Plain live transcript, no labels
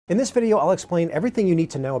In this video, I'll explain everything you need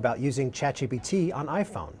to know about using ChatGPT on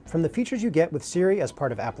iPhone, from the features you get with Siri as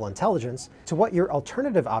part of Apple Intelligence to what your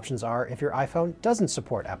alternative options are if your iPhone doesn't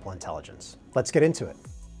support Apple Intelligence. Let's get into it.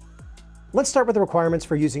 Let's start with the requirements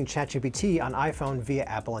for using ChatGPT on iPhone via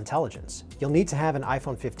Apple Intelligence. You'll need to have an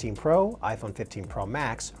iPhone 15 Pro, iPhone 15 Pro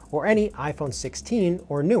Max, or any iPhone 16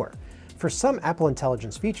 or newer. For some Apple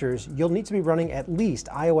Intelligence features, you'll need to be running at least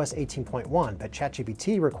iOS 18.1, but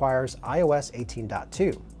ChatGPT requires iOS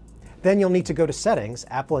 18.2. Then you'll need to go to Settings,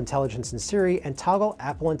 Apple Intelligence and Siri, and toggle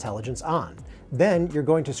Apple Intelligence on. Then you're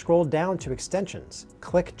going to scroll down to Extensions,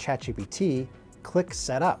 click ChatGPT, click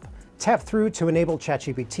Setup. Tap through to enable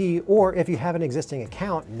ChatGPT, or if you have an existing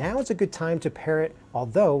account, now is a good time to pair it,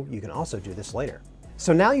 although you can also do this later.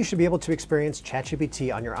 So now you should be able to experience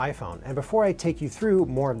ChatGPT on your iPhone, and before I take you through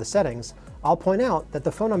more of the settings, I'll point out that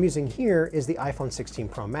the phone I'm using here is the iPhone 16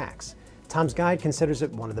 Pro Max. Tom's Guide considers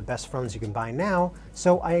it one of the best phones you can buy now,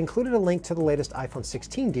 so I included a link to the latest iPhone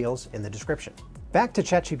 16 deals in the description. Back to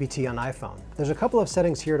ChatGPT on iPhone. There's a couple of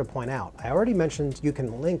settings here to point out. I already mentioned you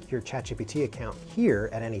can link your ChatGPT account here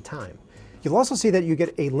at any time. You'll also see that you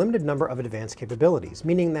get a limited number of advanced capabilities,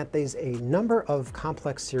 meaning that there's a number of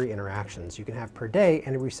complex Siri interactions you can have per day,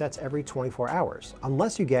 and it resets every 24 hours,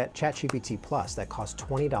 unless you get ChatGPT Plus that costs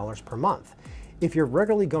 $20 per month. If you're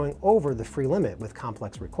regularly going over the free limit with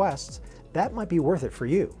complex requests, that might be worth it for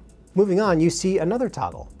you. Moving on, you see another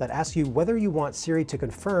toggle that asks you whether you want Siri to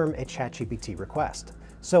confirm a ChatGPT request.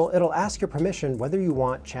 So it'll ask your permission whether you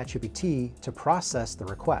want ChatGPT to process the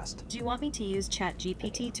request. Do you want me to use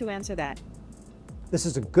ChatGPT to answer that? This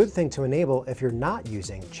is a good thing to enable if you're not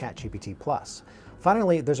using ChatGPT Plus.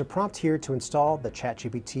 Finally, there's a prompt here to install the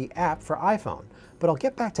ChatGPT app for iPhone, but I'll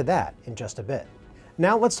get back to that in just a bit.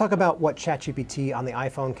 Now let's talk about what ChatGPT on the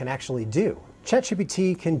iPhone can actually do.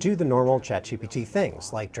 ChatGPT can do the normal ChatGPT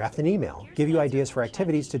things, like draft an email, give you ideas for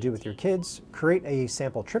activities to do with your kids, create a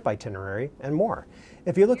sample trip itinerary, and more.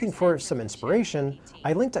 If you're looking for some inspiration,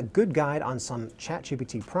 I linked a good guide on some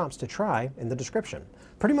ChatGPT prompts to try in the description.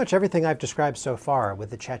 Pretty much everything I've described so far with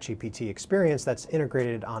the ChatGPT experience that's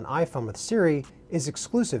integrated on iPhone with Siri is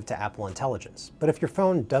exclusive to Apple Intelligence. But if your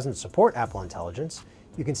phone doesn't support Apple Intelligence,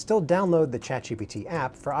 you can still download the ChatGPT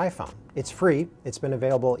app for iPhone. It's free, it's been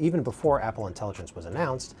available even before Apple Intelligence was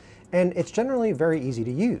announced, and it's generally very easy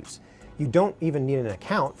to use. You don't even need an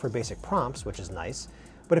account for basic prompts, which is nice,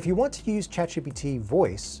 but if you want to use ChatGPT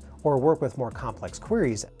voice or work with more complex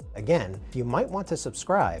queries, again, you might want to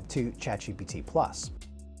subscribe to ChatGPT Plus.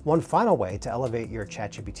 One final way to elevate your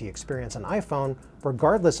ChatGPT experience on iPhone,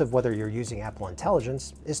 regardless of whether you're using Apple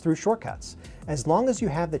Intelligence, is through shortcuts. As long as you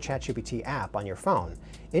have the ChatGPT app on your phone,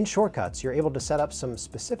 in Shortcuts you're able to set up some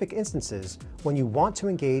specific instances when you want to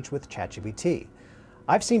engage with ChatGPT.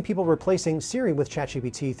 I've seen people replacing Siri with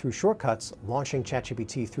ChatGPT through Shortcuts, launching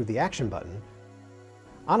ChatGPT through the Action button.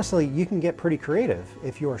 Honestly, you can get pretty creative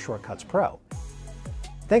if you're a Shortcuts pro.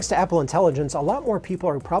 Thanks to Apple Intelligence, a lot more people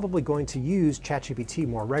are probably going to use ChatGPT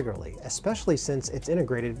more regularly, especially since it's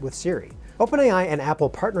integrated with Siri. OpenAI and Apple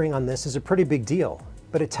partnering on this is a pretty big deal,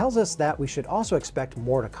 but it tells us that we should also expect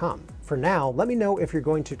more to come. For now, let me know if you're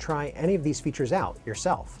going to try any of these features out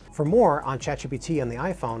yourself. For more on ChatGPT on the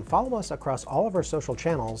iPhone, follow us across all of our social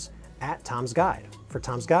channels at Tom's Guide. For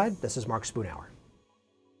Tom's Guide, this is Mark Spoonhour.